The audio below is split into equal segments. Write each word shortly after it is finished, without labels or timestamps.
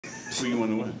Who you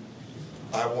want to win?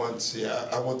 I want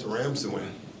the Rams to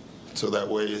win, so that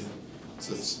way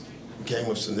it's a game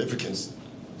of significance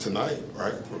tonight,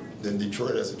 right? Then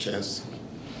Detroit has a chance.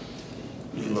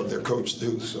 You love their coach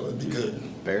too, so it'd be good.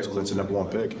 Bears clinch the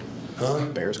 #1 pick. Huh?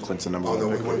 Bears clinch the #1 pick. Oh no,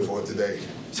 we went for it today.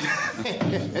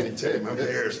 Let me tell you, my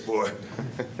Bears, boy,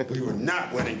 we were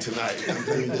not winning tonight.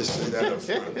 Let me just say that up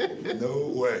front.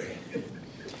 No way.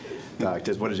 Doc,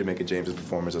 what did you make of James's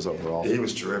performances overall? He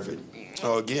was terrific.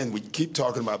 Again, we keep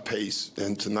talking about pace,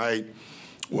 and tonight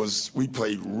we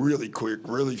played really quick,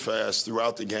 really fast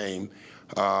throughout the game.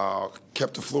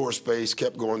 Kept the floor space,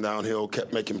 kept going downhill,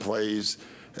 kept making plays,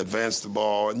 advanced the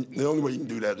ball. And the only way you can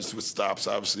do that is with stops.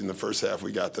 Obviously, in the first half,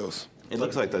 we got those. It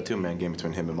looks like the two-man game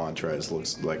between him and Montrez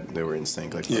looks like they were in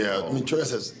sync. Like yeah, I mean, Trez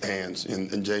has hands,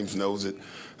 and James knows it.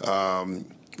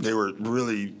 They were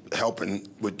really helping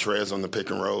with Trez on the pick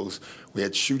and rolls. We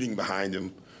had shooting behind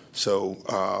him. So,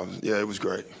 yeah, it was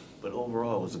great. But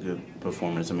overall, it was a good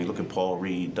performance. I mean, look at Paul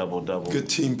Reed, double-double. Good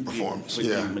team performance,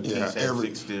 Matisse yeah. had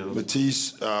 6 steals.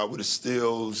 Matisse with the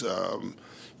steals,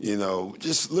 you know,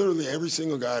 just literally every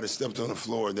single guy that stepped on the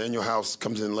floor. Daniel House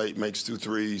comes in late, makes 2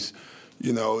 threes.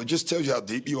 You know, it just tells you how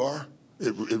deep you are.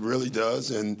 It really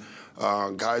does, and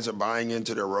guys are buying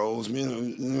into their roles. I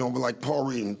mean, you know, like Paul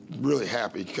Reed, I'm really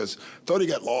happy because I thought he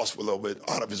got lost for a little bit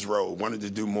out of his role. Wanted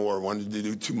to do more, wanted to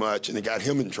do too much, and it got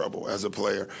him in trouble as a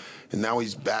player. And now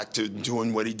he's back to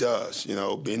doing what he does. You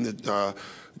know, being the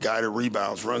guy that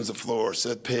rebounds, runs the floor,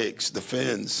 set picks,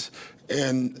 defends,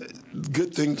 and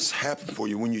good things happen for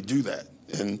you when you do that.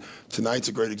 And tonight's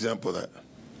a great example of that.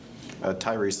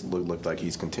 Tyrese looked like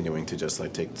he's continuing to just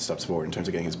like take steps forward in terms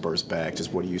of getting his burst back.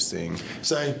 Just what are you seeing?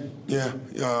 Same, yeah.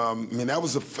 I mean, that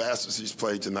was the fastest he's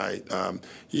played tonight.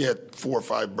 He had 4 or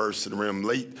 5 bursts to the rim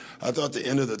late. I thought the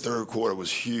end of the third quarter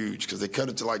was huge because they cut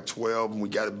it to like 12 and we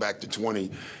got it back to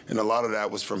 20. And a lot of that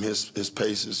was from his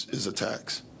pace, his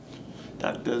attacks.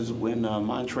 Doc, when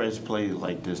Montrez plays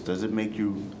like this, does it make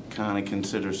you kind of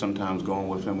consider sometimes going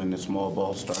with him in the small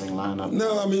ball starting lineup?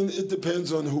 No, I mean, it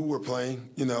depends on who we're playing,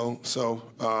 you know. So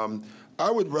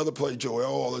I would rather play Joel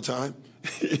all the time,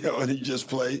 you know, and he just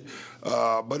played.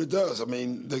 But it does. I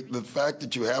mean, the fact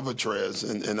that you have a Trez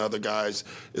and other guys,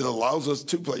 it allows us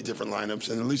to play different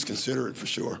lineups and at least consider it for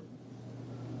sure.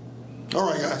 All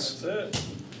right, guys. That's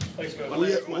it. Thanks, guys. Well,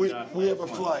 we have a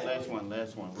flight. Last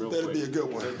one. Real Better quick. be a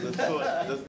good one.